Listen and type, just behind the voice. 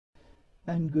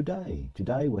And good day.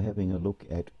 Today we're having a look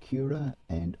at Cura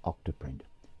and Octoprint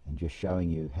and just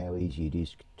showing you how easy it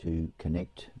is to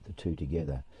connect the two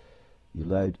together. You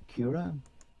load Cura,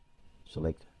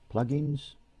 select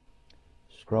plugins,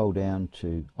 scroll down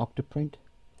to Octoprint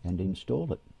and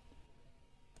install it.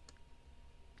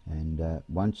 And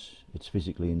once it's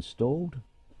physically installed,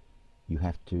 you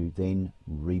have to then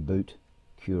reboot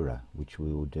Cura, which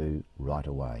we will do right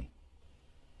away.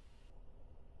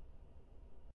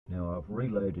 Now I've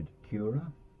reloaded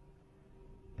Cura,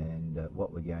 and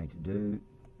what we're going to do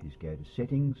is go to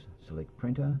Settings, select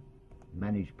Printer,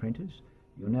 Manage Printers.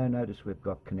 You'll now notice we've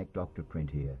got Connect Octoprint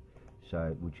here.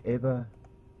 So whichever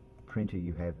printer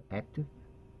you have active,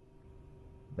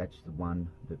 that's the one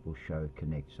that will show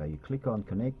Connect. So you click on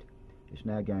Connect, it's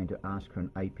now going to ask for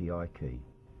an API key.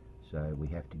 So we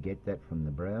have to get that from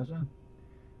the browser,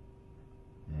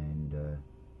 and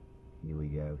here we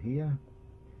go here.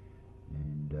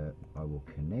 And I will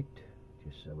connect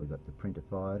just so we've got the printer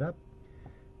fired up.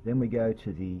 Then we go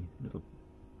to the little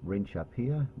wrench up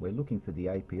here. We're looking for the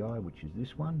API, which is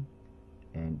this one,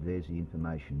 and there's the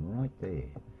information right there.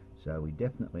 So we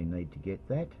definitely need to get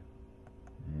that,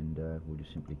 and we'll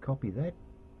just simply copy that.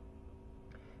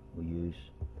 We'll use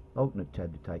alternate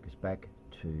tab to take us back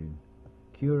to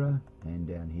Cura, and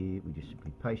down here we just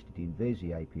simply paste it in. There's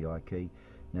the API key.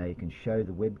 Now you can show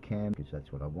the webcam because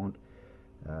that's what I want.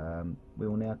 We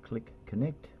will now click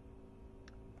Connect,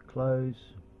 Close,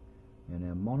 and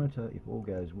our monitor, if all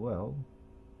goes well,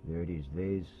 there it is,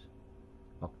 there's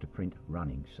Octoprint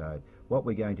running. So what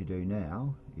we're going to do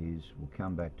now is we'll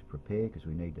come back to Prepare because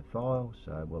we need the file.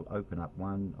 So we'll open up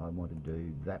one. I want to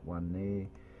do that one there.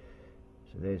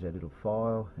 So there's our little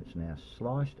file. It's now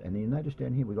sliced, and then you notice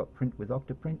down here we've got Print with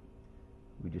Octoprint.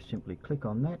 We just simply click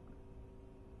on that,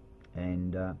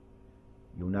 and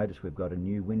you'll notice we've got a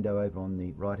new window over on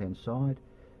the right hand side,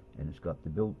 and it's got the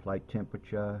build plate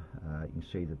temperature. You can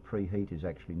see the preheat is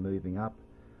actually moving up.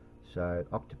 So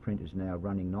Octoprint is now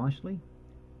running nicely,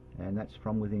 and that's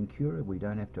from within Cura. We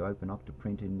don't have to open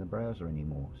Octoprint in the browser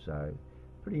anymore, so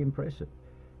pretty impressive.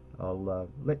 I'll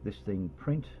let this thing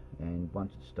print, and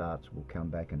once it starts we'll come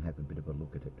back and have a bit of a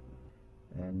look at it.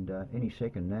 And any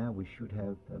second now we should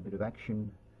have a bit of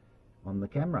action on the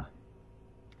camera.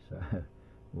 So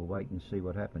we'll wait and see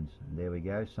what happens. And there we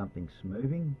go, something's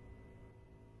moving.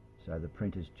 So the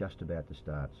printer's just about to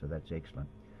start, so that's excellent.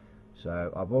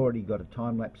 So I've already got a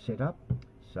time-lapse set up.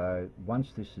 So once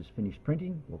this is finished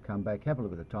printing, we'll come back, have a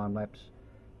look at the time-lapse,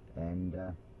 and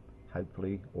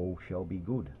hopefully all shall be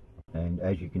good. And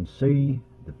as you can see,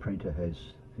 the printer has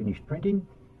finished printing.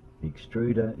 The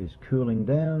extruder is cooling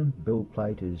down. Build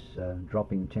plate is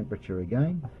dropping temperature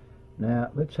again. Now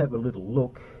let's have a little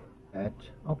look at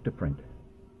Octoprint.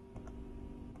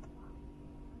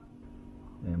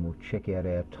 And we'll check out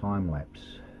our time-lapse.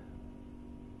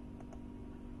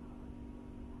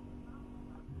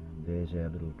 And there's our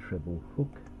little treble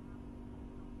hook.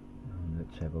 And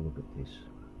let's have a look at this.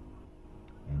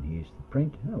 And here's the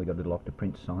print. Oh, we've got a little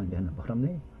Octoprint sign down the bottom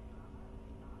there.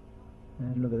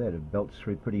 And look at that, it belts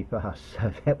through pretty fast.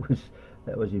 So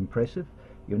that was impressive.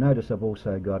 You'll notice I've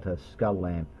also got a skull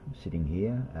lamp sitting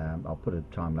here. I'll put a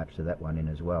time-lapse of that one in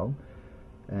as well.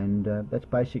 And that's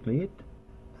basically it.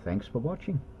 Thanks for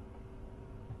watching.